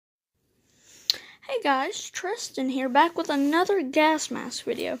Hey guys, Tristan here, back with another gas mask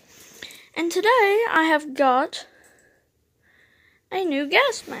video. And today I have got a new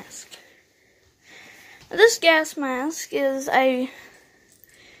gas mask. This gas mask is a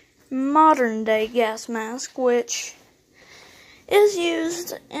modern day gas mask, which is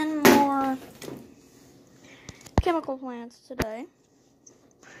used in more chemical plants today.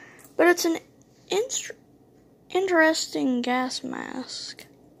 But it's an interesting gas mask.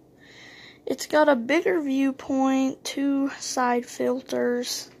 It's got a bigger viewpoint, 2 side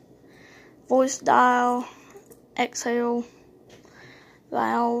filters, voice dial, exhale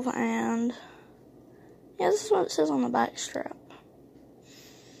valve, and yeah, this is what it says on the back strap.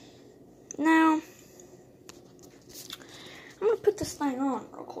 Now, I'm going to put this thing on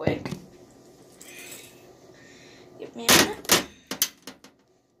real quick. Give me a minute.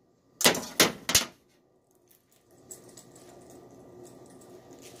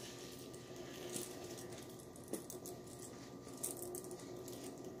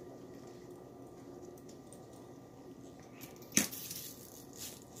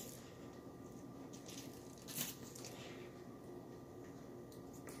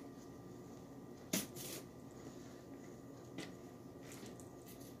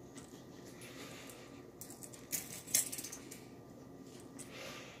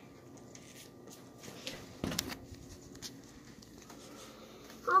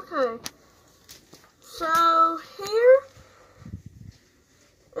 Okay, so here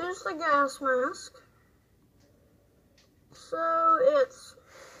is the gas mask. So it's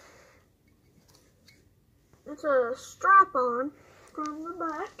a strap-on from the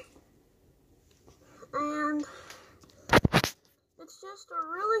back, and it's just a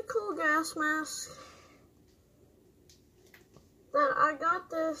really cool gas mask that I got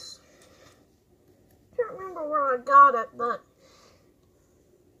this. I can't remember where I got it, but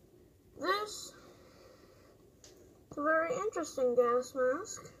this is a very interesting gas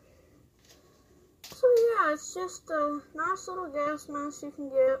mask. So yeah, it's just a nice little gas mask you can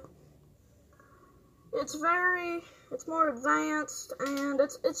get. It's more advanced, and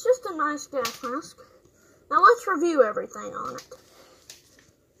it's just a nice gas mask. Now let's review everything on it.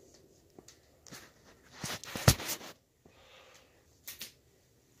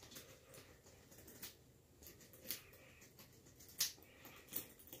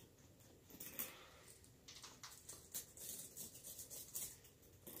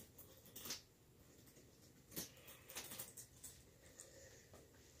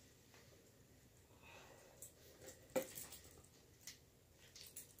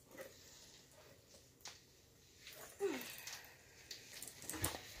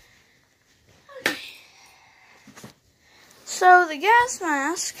 So the gas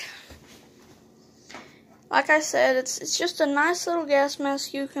mask, like I said, it's just a nice little gas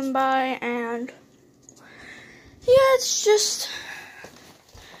mask you can buy, and yeah, it's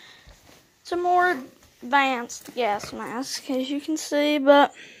a more advanced gas mask, as you can see.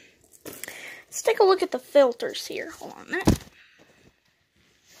 But let's take a look at the filters here. Hold on a minute.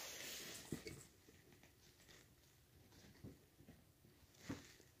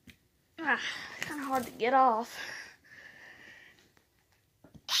 Kind of hard to get off.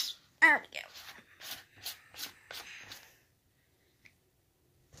 There we go.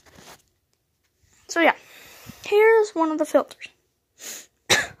 So yeah, here's one of the filters.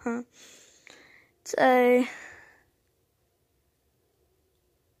 It's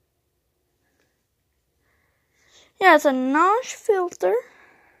a notch filter.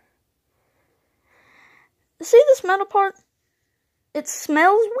 See this metal part? It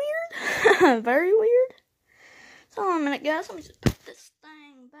smells weird. Very weird. So hold on a minute, guys. Let me just put this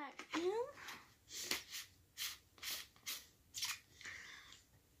thing back in.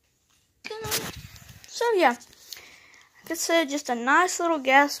 So yeah, like I said, just a nice little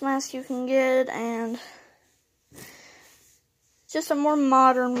gas mask you can get, and just a more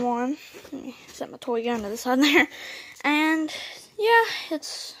modern one. Let me set my toy gun to the side there. And yeah,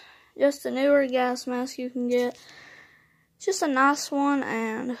 it's just a newer gas mask you can get. Just a nice one,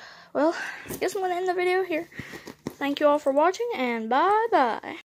 and well, I guess I'm going to end the video here. Thank you all for watching, and bye-bye.